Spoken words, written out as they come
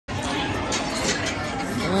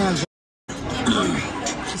Damn, she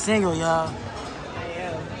single, y'all. I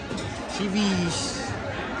am. She be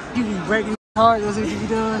breaking heart. That's what you be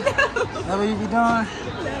doing? That's what you be doing? No,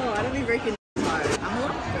 I don't be breaking heart. I'm a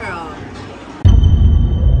love girl.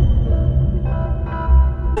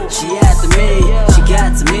 She after me, she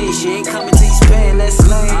got to me. She ain't coming till you spend less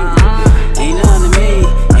lane. Ain't none of me,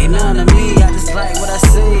 ain't none of me. I just like what I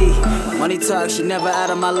see. Money talk, she never out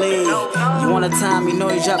of my league. You want a time, you know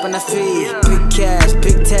you dropping the fee. Big cash,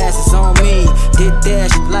 big task, it's on me. Did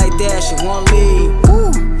that, she like that, she won't leave.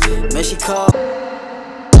 Woo, man, she call.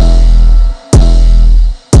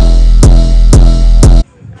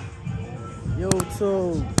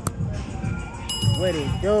 YouTube, what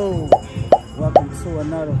it do? Welcome to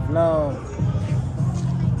another vlog.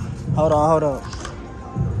 Hold on.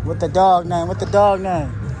 What the dog name?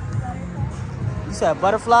 You said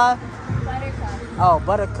butterfly? Buttercup. Oh,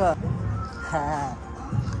 buttercup.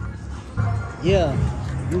 Yeah.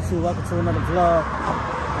 YouTube, welcome to another vlog.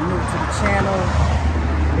 I'm new to the channel.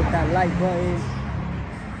 Hit that like button.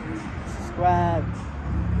 Subscribe.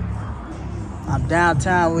 I'm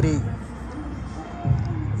downtown with it.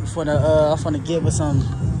 I'm finna get with some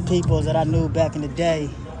people that I knew back in the day.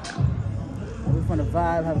 We're finna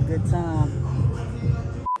vibe, have a good time.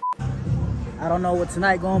 I don't know what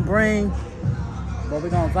tonight gonna bring, but we're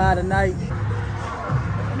gonna vibe tonight. You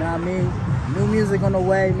know what I mean? New music on the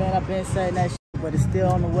way, man. I've been saying that shit, but it's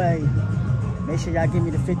still on the way. Make sure y'all give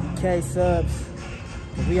me the 50K subs.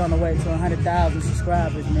 We on the way to 100,000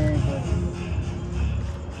 subscribers, man. But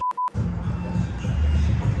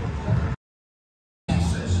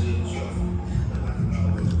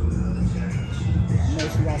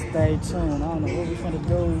make sure y'all stay tuned. I don't know what we finna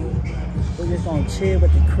do. We're just gonna chill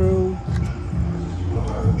with the crew.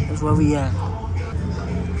 That's where we at.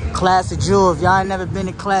 Classic Jewel. If y'all ain't never been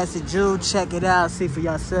to Classic Jewel, check it out. See for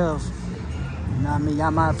yourself. You know what I mean?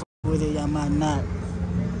 Y'all might fuck with it, y'all might not.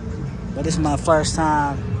 But this is my first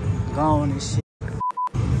time going and shit.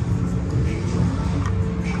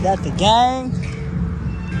 That the gang?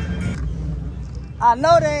 I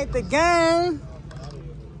know they ain't the gang.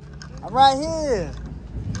 I'm right here.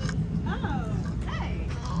 Oh, hey.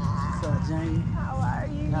 What's up, Jamie? How are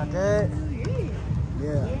you? Not good?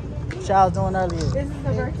 Yeah. What y'all was doing earlier? This is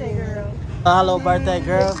the birthday girl. Hello, birthday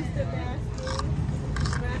girl.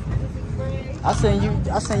 I seen you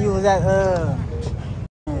was at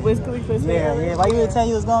West Khalifa. Yeah. Why you didn't tell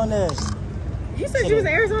you was going there? You said you was in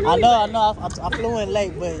Arizona? I know. I flew in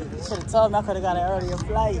late, but you should have told me. I could have got an earlier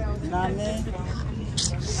flight. You know what I mean?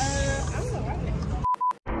 I don't know why.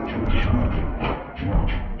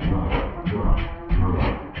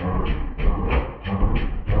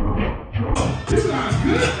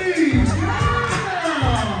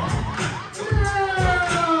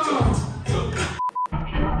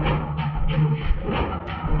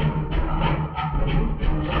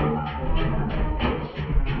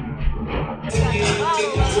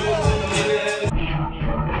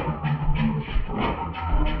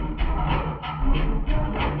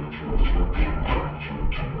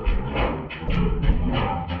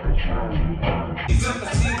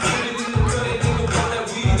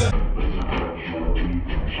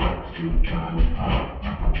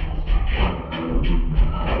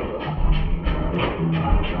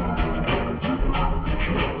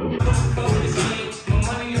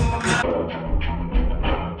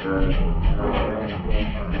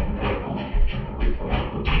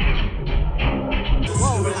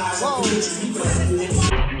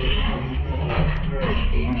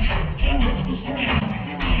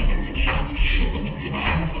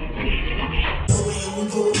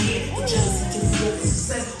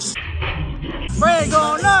 Spray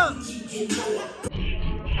going up.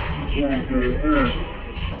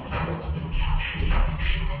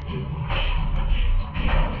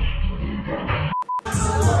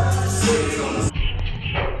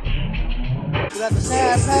 You got the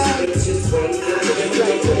champagne.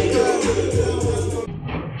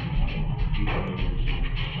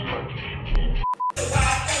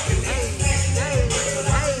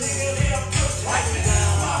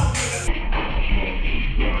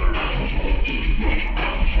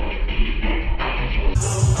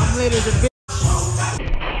 I'm lit as a bitch.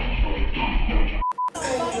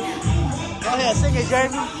 Go ahead, sing it,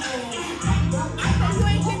 Jamie. You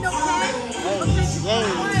ain't getting no pay?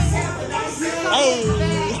 Hey,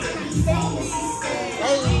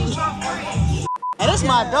 this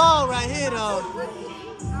my dog right here, though.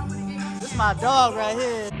 This my dog right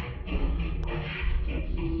here.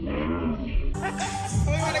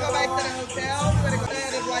 We want to go back to the hotel. We want to go there.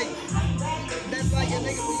 It's like, that's like a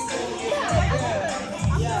nigga when you go.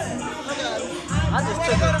 Yeah. I just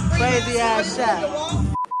took a crazy ass shot.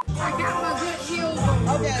 got my good heels on.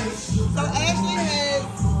 Okay, so Ashley has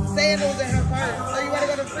sandals in her purse. So you want to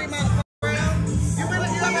go to Fremont Round? You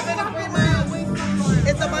ever been to Fremont?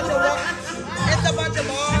 It's a bunch of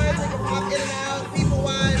bars. You can pop in and out. People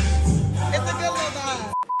watch. It's a good little vibe.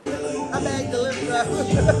 I bagged the lift up.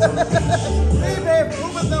 We paid for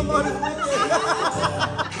Uber number on this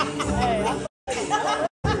weekend.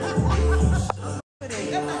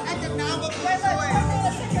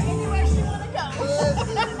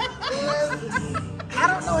 I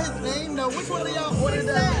don't know his name though. Which one of y'all ordered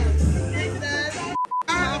that?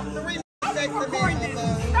 I have 3 sex for me.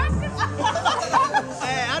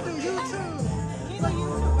 Hey, I do YouTube. He's a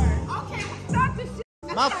YouTuber. Okay, stop this shit.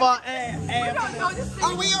 My fault. Hey,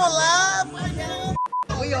 Are we on live right now?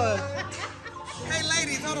 we on. Hey,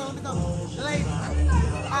 ladies, hold on. Ladies,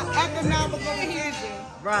 economical decision.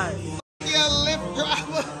 Right. Yeah, Lyft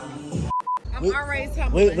driver. I'm already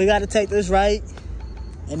telling We got to take this right,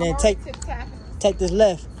 and then take this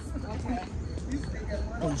left. Okay.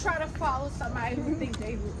 Don't try to follow somebody who think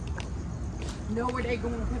they know where they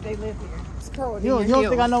going because they live here. You don't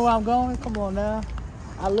think I know where I'm going? Come on now.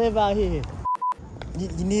 I live out here. You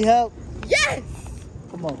need help? Yes!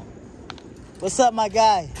 Come on. What's up, my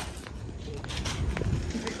guy?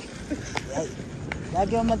 Y'all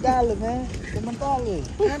give him $1, man. Give him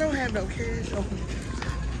 $1. I don't have no cash on me.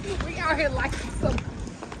 We out here like some.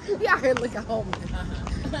 We out here looking homeless.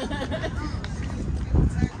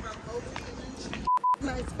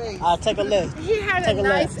 Nice face. All right, take a left. He had Take a a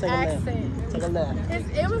nice left, take a left. accent. Take a left.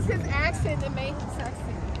 It was his accent that made him sexy.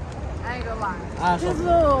 I ain't gonna lie. Alright, His so-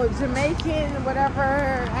 little Jamaican, whatever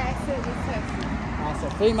accent was sexy. All right, so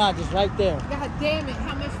Fremont is right there. God damn it,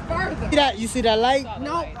 how much further? See that? You see that light?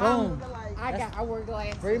 No, Boom. I wear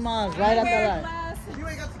glasses. Fremont's right at the light. You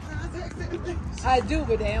ain't got the contacts. I do,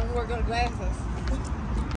 but they don't work on glasses.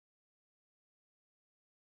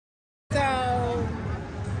 So,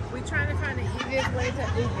 we trying to find the easiest way to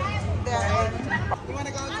Uber. You want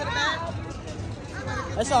to go to the back?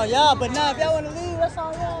 That's on y'all, but now if y'all want to leave, that's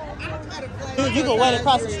on y'all. You can wait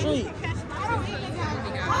across the street. You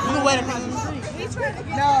can wait across the street.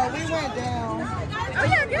 No, we went down. Oh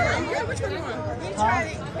yeah, good. Which one you want? Huh?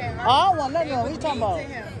 Oh, I don't want nothing. What you talking about?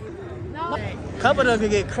 No. Couple of them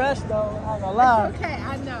could get crushed though. I ain't gonna lie. Okay,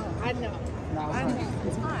 I know. Nah, I know.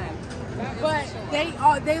 It's fine. But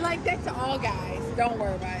they like that to all guys. Don't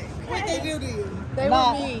worry about it. What they do to you? They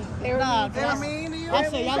Nah. were mean. They were Nah, mean. They were mean to you? I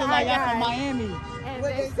said y'all look like y'all from Miami. And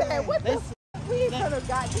What they they said, say? what They the f***? We ain't from the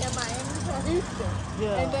goddamn Miami from Houston.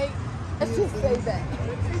 Yeah. And let's just say that.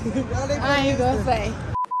 No, they I ain't gonna say.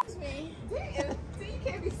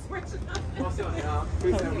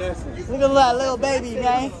 Look at that little baby,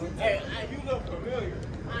 man. Hey, you look familiar.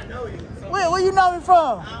 I know you. Where you know me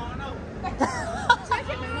from? I don't know. Check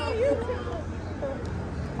him out on YouTube.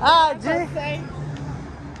 Ah, G. Say,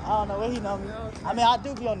 I don't know where he know me. I mean, I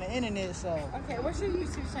do be on the internet, so okay, what's your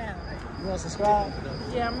YouTube channel? you want to subscribe?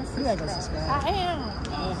 Yeah, I'm You ain't gonna subscribe. I am.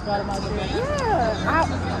 You wanna subscribe to my channel?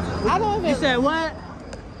 Yeah. I don't even. You said what?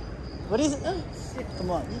 What is it? Come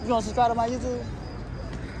on. You want to subscribe to my YouTube?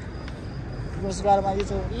 You want to subscribe to my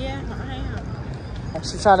YouTube? Yeah, I am.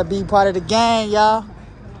 She try to be part of the gang, y'all.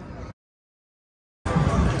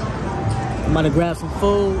 I'm about to grab some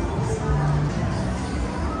food.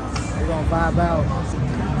 We're gonna vibe out.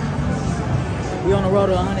 We on the road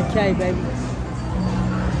to 100K, baby.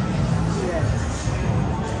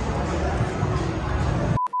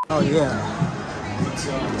 Oh yeah.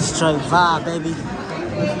 Straight vibe, baby.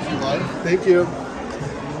 Thank you.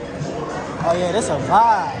 Oh yeah, that's a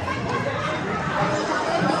vibe.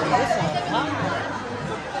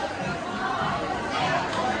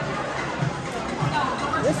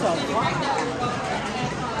 This a vibe.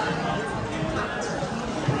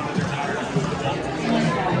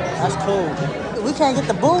 That's cool. We can't get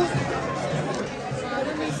the booth.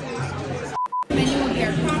 Menu will be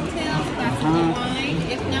our cocktails, glasses of wine.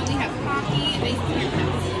 If not, we have coffee and ice cream.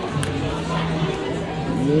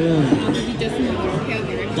 Yeah. I'll give you just a little okay.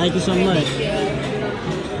 Thank you so much.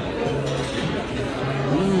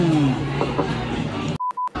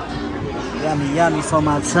 Yummy, yummy for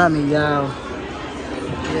my tummy, y'all.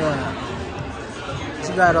 Yeah. What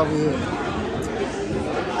you got over here?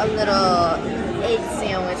 A little egg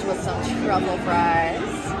sandwich with some truffle fries.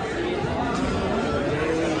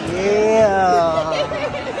 Yeah.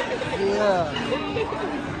 Yeah.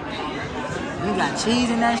 You got cheese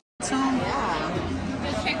in that shit too? Yeah.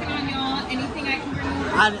 Just checking on y'all. Anything I can bring you?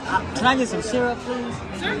 Can I get some syrup, please?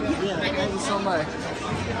 Sure. Yeah, thank you so much. Thank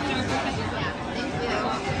you.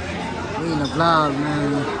 We in the vlog,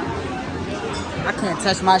 man. I can't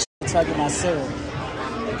touch my shit until I get my syrup.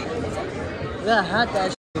 Yeah, I had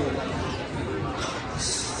that shit.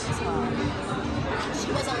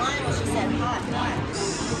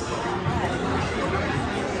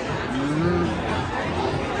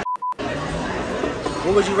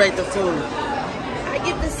 rate the food? I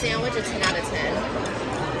give the sandwich a 10 out of 10.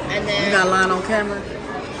 And then... You got a line on camera?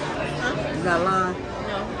 Huh? You got a line?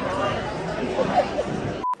 No.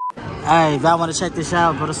 Hey, if y'all want to check this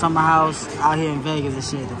out, go to Summer House out here in Vegas and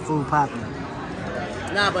shit. The food popping.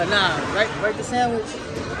 Nah. Rate the sandwich.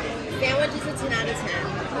 Sandwich is a 10 out of 10.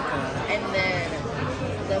 Okay. And then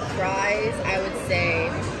the fries, I would say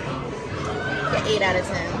 8 out of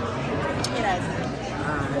 10. 8 out of 10.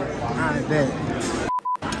 Alright, bet.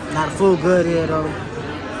 Now the food good here though.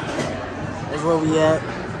 That's where we at.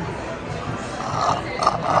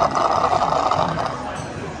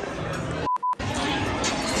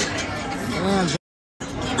 Damn,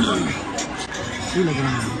 she looking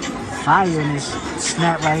fire in this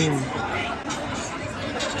snap right here.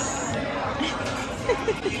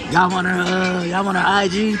 Y'all want her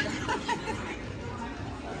IG?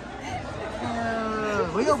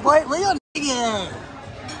 Where your nigga at?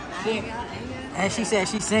 And she said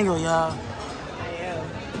she's single, y'all. I am.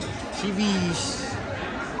 She be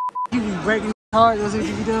breaking heart. That's what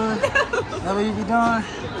you be doing? That's what you be doing? No,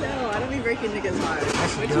 I don't be breaking niggas'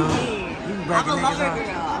 hearts. What you mean? You be breaking niggas'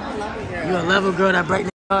 hearts. I'm a lover girl. You a lover girl that break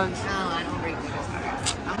niggas' hearts? No, I don't break niggas'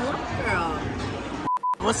 hearts. I'm a lover girl.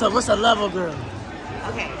 What's a lover girl?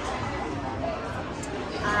 Okay.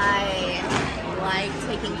 I like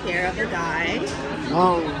taking care of a guy.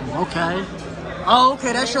 Oh, okay. Oh,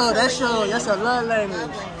 okay, that's a love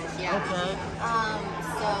language. Yeah. Okay.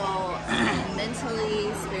 So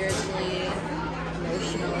mentally, spiritually,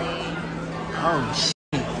 emotionally. Oh shit.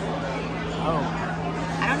 Oh.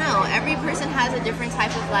 I don't know. Every person has a different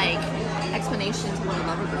type of like explanation to what a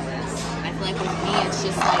lover girl is. I feel like with me, it's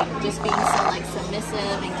just like being so like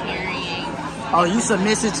submissive and caring. Oh, you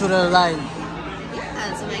submissive to the like.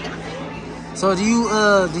 Yeah, so like. So do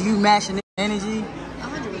you match an energy?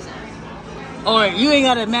 100%. Or you ain't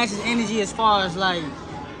gotta match his energy as far as like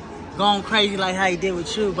going crazy like how he did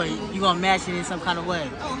with you, but you gonna match it in some kind of way.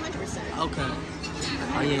 Oh, 100%. Okay.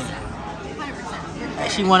 100%. Oh yeah. 100%. Hey,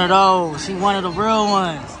 she one of those. She one of the real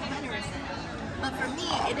ones. 100%. But for me,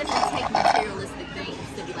 it doesn't take materialistic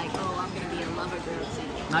things to be like, oh, I'm gonna be a lover girl to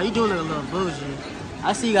you. Now you do look a little bougie.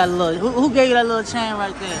 I see you got a little. Who gave you that little chain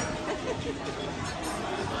right there?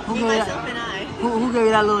 Me, myself, and I. Who gave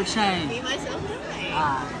you that little chain? Me, myself, and I.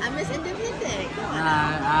 I'm Miss Independent. Come on.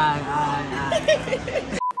 Alright.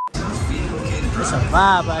 It's a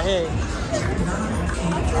vibe out here.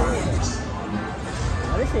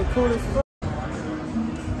 Oh, this shit cool as fuck.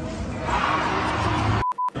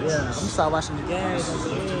 Yeah, I'm gonna start watching the games.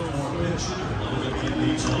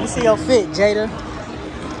 Let me see your fit, Jada.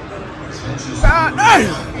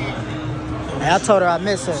 Hey, I told her I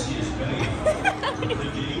miss her.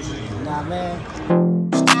 Nah, man.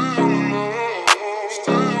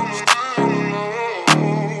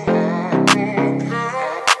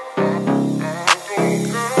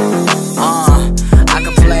 I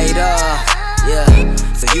can play it up, yeah,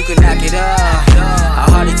 so you can knock it up. I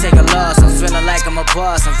hardly take a loss, I'm feeling like I'm a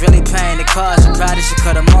boss. I'm really paying the cost, I'm proud that she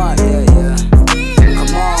cut them off, yeah.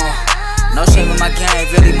 Come on, no shame in my game,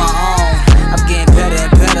 really my own. I'm getting better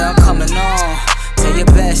and better, I'm coming on. Tell your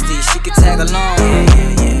bestie, she can tag along,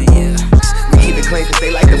 yeah. We keep it clean cause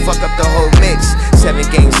they like to fuck up the whole mix.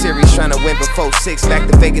 7-game series trying to win before 6. Back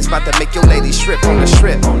to Vegas, about to make your lady strip on the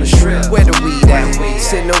strip. Where the weed at?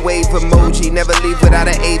 Send a wave emoji, never leave without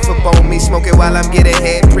an A for bone me. Smoking while I'm getting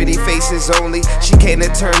head, pretty faces only. She came to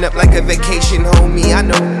turn up like a vacation homie, I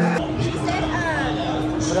know.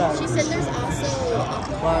 She said there's also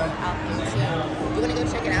a bar out here too. You wanna go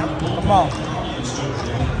check it out? Come on.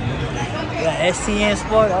 Yeah, STN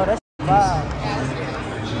Sport. Oh, that's a vibe.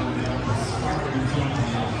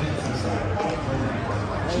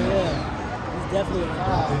 Oh yeah, it's definitely a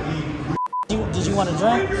vibe. Did you want to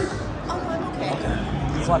drink? Oh, I'm okay.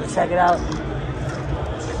 Just want to check it out.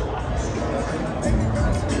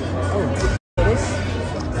 Oh, this.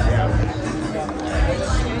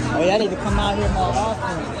 Oh yeah, I need to come out here more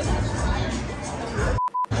often.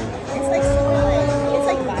 It's like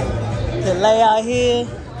vibing. To lay out here,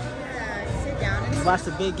 Yeah, sit down and watch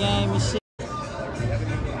the big game and shit.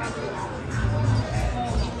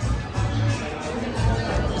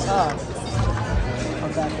 It's hard.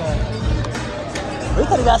 Come back up. We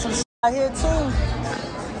could have got some shit out here too.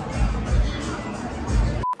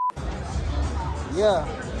 Yeah.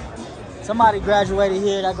 Somebody graduated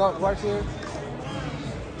here that work here.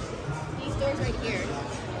 these doors right here.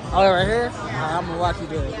 Oh, right here? Yeah. I'm gonna walk you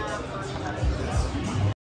there. Yeah.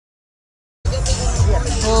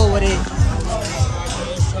 Cool with it.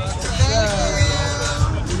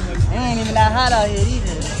 It ain't even that hot out here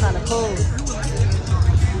either. It's kind of cool.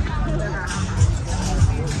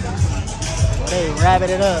 they wrap it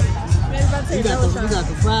up. You got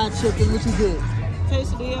the fried chicken. What you get?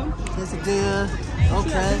 Quesadilla. Quesadilla.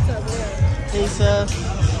 Okay. Pizza.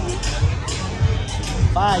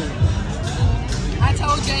 Fire. I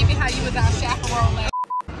told Jamie how you was our chaperone last.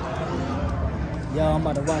 Yo, I'm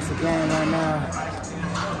about to watch the game right now.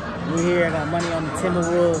 We here. I got money on the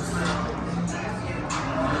Timberwolves.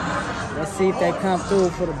 Let's see if they come through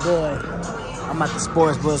for the boy. I'm at the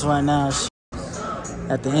sports bus right now.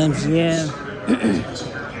 At the MGM.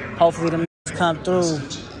 Hopefully them come through.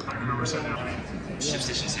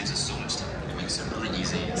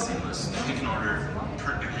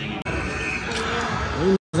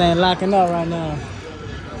 These ain't locking up right now.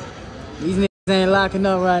 These niggas ain't locking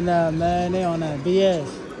up right now, man. They on that BS.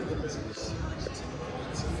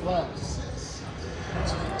 What?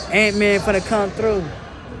 Ant-Man finna come through.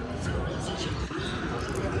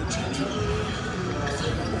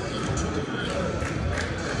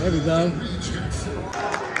 There we go.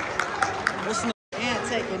 This nigga Ant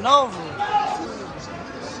taking over.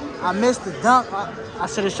 I missed the dunk. I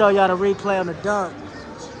should have showed y'all the replay on the dunk.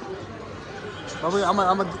 But I'm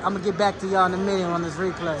gonna get back to y'all in a minute on this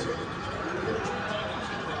replay.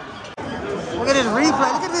 Look at this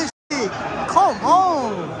replay. Look at this shit. Come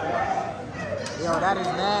on. Yo, that is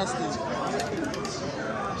nasty.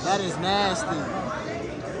 That is nasty.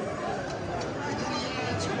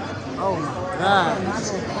 Oh my God.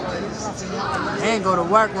 Ain't go to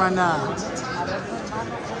work right now.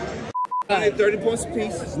 30 points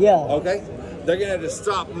apiece. Yeah. Okay. They're gonna have to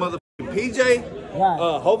stop motherfucking PJ. Right.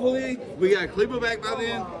 Hopefully we got Cleveland back by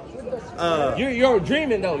then. You're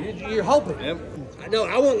dreaming though. You're hoping. Yep. I know.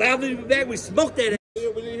 I want Loudly to be back. We smoked that.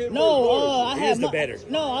 No, I have the better.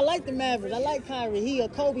 No, I like the Mavericks. I like Kyrie. He a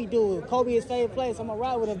Kobe dude. Kobe is favorite player, so I'm gonna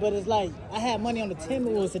ride with him. But it's like I had money on the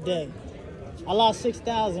Timberwolves today. I lost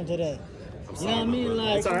 6,000 today. You know what I mean?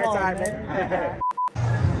 Like, It's all right, man.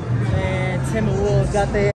 Man, Timberwolves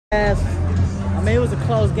got their ass. I mean, it was a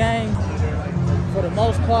close game for the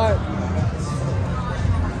most part.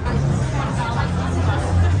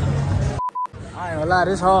 I ain't gonna lie,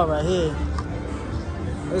 this hard right here.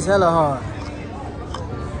 It's hella hard.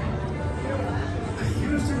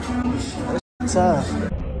 It's tough.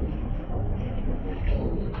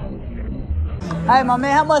 Hey, my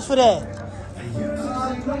man, how much for that?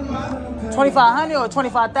 2,500 or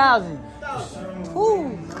 25,000?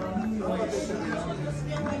 Woo.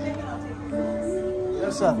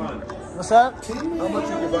 What's up? What's up? How much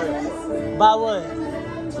you can buy it for? Buy what?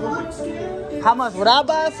 How much would I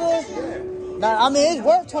buy it for? Nah, I mean, it's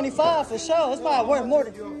worth 25 for sure. It's probably worth more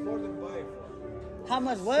than. How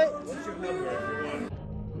much what? What's your number?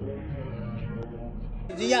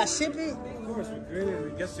 Do y'all ship it? Of course,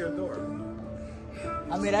 it gets to your door.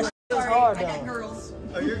 I mean, that shit is hard though. I got girls.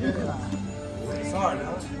 Oh, you're good. It's hard,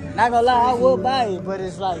 huh? Not gonna lie, I will buy it, but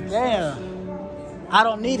it's like, damn. I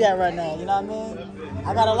don't need that right now, you know what I mean?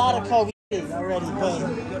 I got a lot of Kobe shit already, but.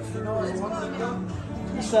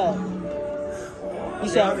 What's up? You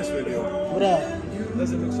said, what up?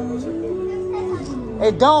 Doesn't look so much like Kobe.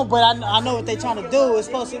 It don't, but I know what they trying to do. It's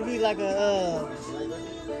supposed to be like a,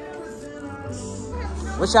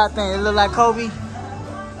 what y'all think? It look like Kobe?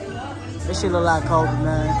 This shit look like Kobe,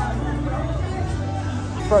 man.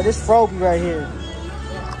 Bro, this Froby right here.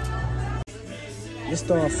 This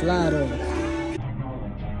throw a fly though.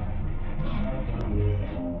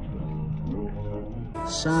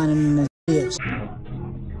 Shining in this bitch.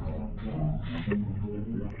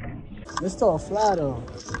 Let's throw a fly though.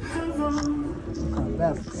 Come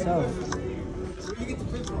back for sure.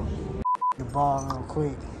 The ball real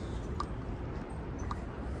quick.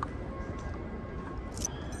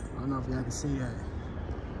 I don't know if y'all can see that.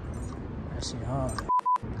 That shit hard.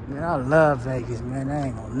 Man, I love Vegas, man. That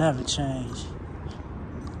ain't gonna never change.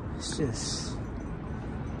 It's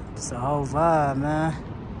a whole vibe, man.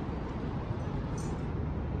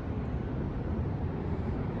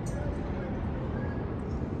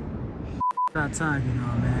 Stop talking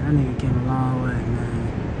on, man. That nigga came a long way, man.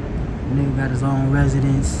 Nigga got his own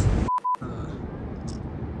residence.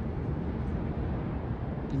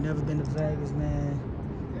 You never been to Vegas, man.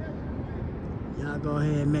 Y'all go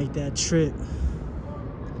ahead and make that trip.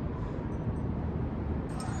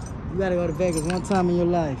 You gotta go to Vegas one time in your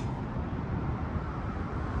life.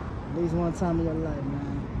 At least one time in your life,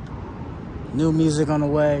 man. New music on the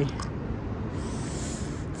way.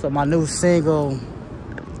 So my new single,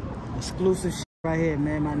 exclusive shit right here,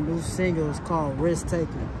 man. My new single is called Risk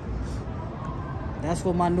Taker. That's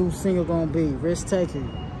what my new single gonna be, Risk Taker.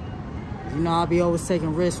 You know, I'll be always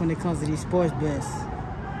taking risks when it comes to these sports bets.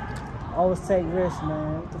 Always take risks,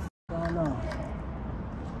 man. What the f going on?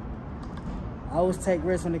 I always take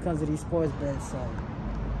risks when it comes to these sports bets, so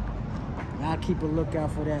y'all keep a lookout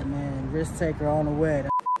for that, man. Risk taker on the way.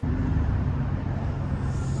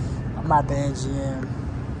 I'm out the NGM,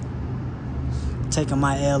 taking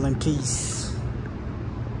my L in peace.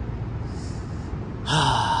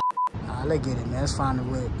 Let's get it, man. Let's find the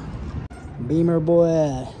whip. Beamer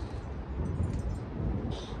boy.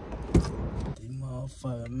 This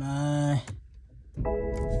motherfucker, man.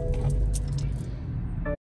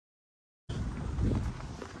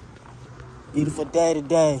 Beautiful day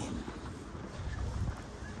today.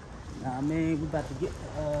 Nah, I mean, we about to get,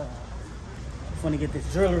 want to get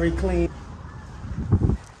this jewelry clean.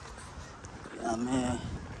 Yeah, man.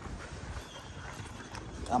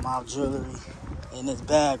 Got my jewelry in this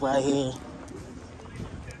bag right here.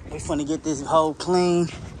 We finna get this whole clean.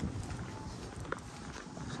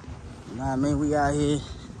 You know what I mean? We out here.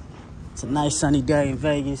 It's a nice sunny day in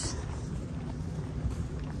Vegas.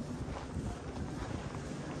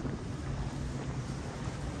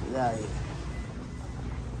 We out here.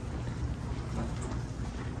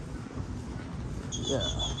 Yeah.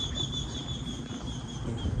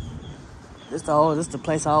 This the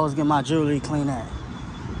place I always get my jewelry clean at.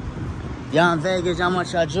 Y'all in Vegas, y'all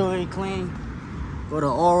want y'all jewelry clean? Go to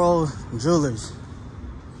Oro Jewelers.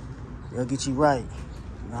 They'll get you right.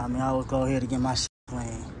 You know what I mean? I always go here to get my shit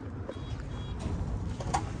clean.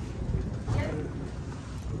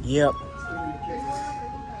 Yep.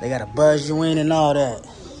 They gotta buzz you in and all that.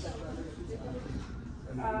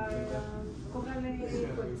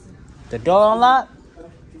 The door unlocked?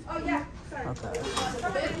 Oh, yeah. Sorry. Okay.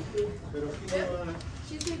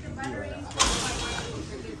 She's taking the batteries.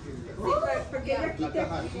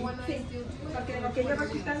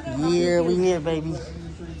 Yeah, we here, baby.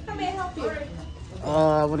 How may I help you?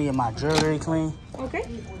 What do you get my jewelry clean? Okay.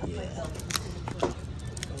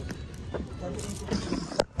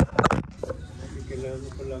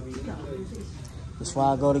 That's why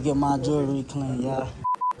I go to get my jewelry clean, y'all.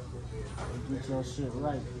 Get your shit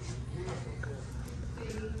right.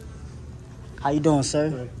 How you doing,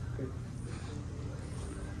 sir?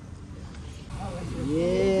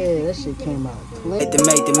 Yeah, that shit came out clean. Make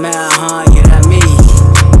the man, huh? Yeah, that me.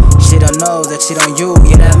 Shit on nose, that shit on you.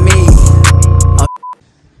 Yeah, that me.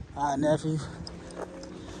 Alright, nephew.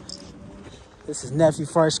 This is nephew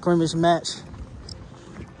first scrimmage match.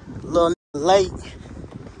 A little late.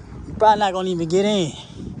 You probably not gonna even get in.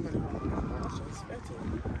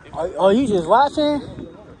 Are you just watching?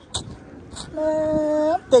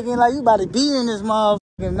 Man, I'm thinking like you about to be in this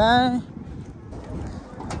motherfucker, man.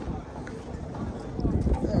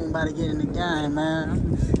 You ain't about to get in the game,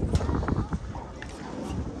 man.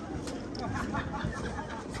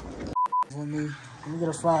 With me. Let me get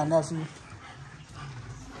a fly, nephew.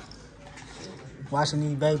 Watching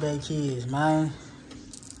these baby kids, man.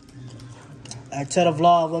 Hey, tell the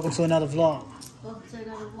vlog, welcome to another vlog. Welcome to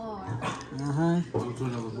another vlog. Welcome to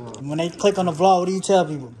another vlog. When they click on the vlog, what do you tell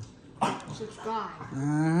people? Subscribe.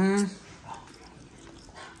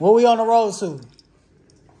 What we on the road to?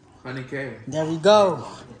 100K. There we go.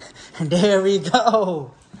 There we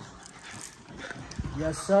go.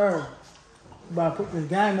 Yes, sir. We about to put this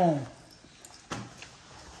game on.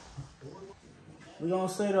 We gonna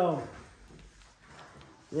say though.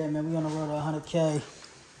 Yeah, man, we on the road to 100K.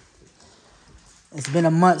 It's been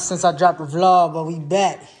a month since I dropped the vlog, but we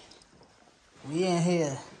back. We in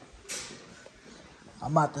here.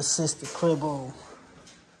 I'm about to assist the cribbo.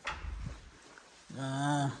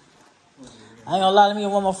 I ain't gonna lie, let me get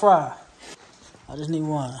one more fry. I just need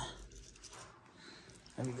one.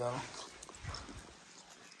 There we go.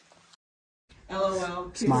 LOL.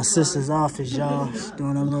 It's my sister's office, y'all. She's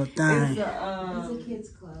doing her little thing. It's a kids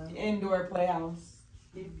club. Indoor playhouse.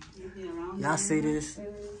 Y'all see this?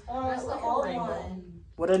 Oh, that's the old one.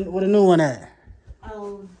 Where the new one at?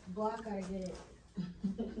 Oh, Block I did it.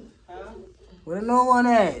 Where the new one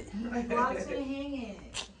at? Block's gonna hang it.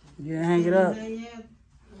 You didn't hang it up?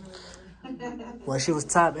 Well, she was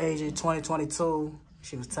top agent 2022.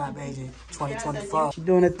 She was top agent 2024. She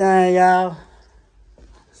doing the thing, y'all.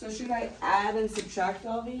 So should I add and subtract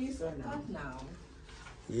all these or no? No.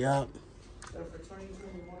 Yup. So for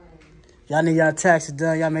 2021. Y'all need y'all taxes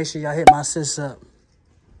done. Y'all make sure y'all hit my sis up.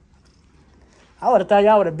 I would have thought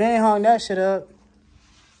y'all would have been hung that shit up.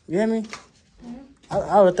 You hear me?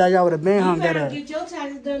 I would have thought y'all would have been hung that up. You better get your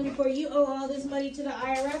taxes done before you owe all this money to the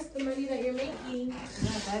IRS, the money that you're making.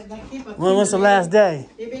 When was the last day?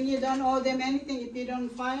 Even you don't owe them anything, if you don't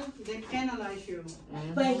file, they penalize you.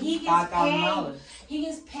 But he gets paid. He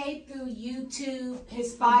gets paid through YouTube,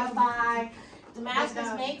 his Spotify.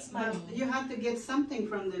 Damascus makes money. You have to get something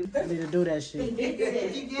from them. I need to do that shit.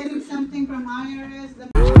 If you're getting something from IRS,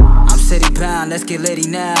 I'm city bound, let's get litty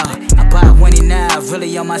now. I buy Winnie now,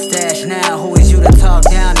 really on my stash now. Who is you to talk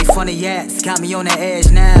down? They funny acts, got me on the edge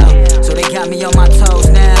now. So they got me on my toes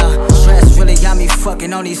now. Stress really got me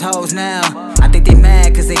fucking on these hoes now. I think they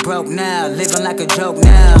mad cause they broke now, living like a joke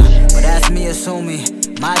now. But that's me assuming,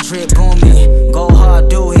 my drip booming. Go hard,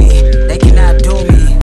 do he? They cannot do me.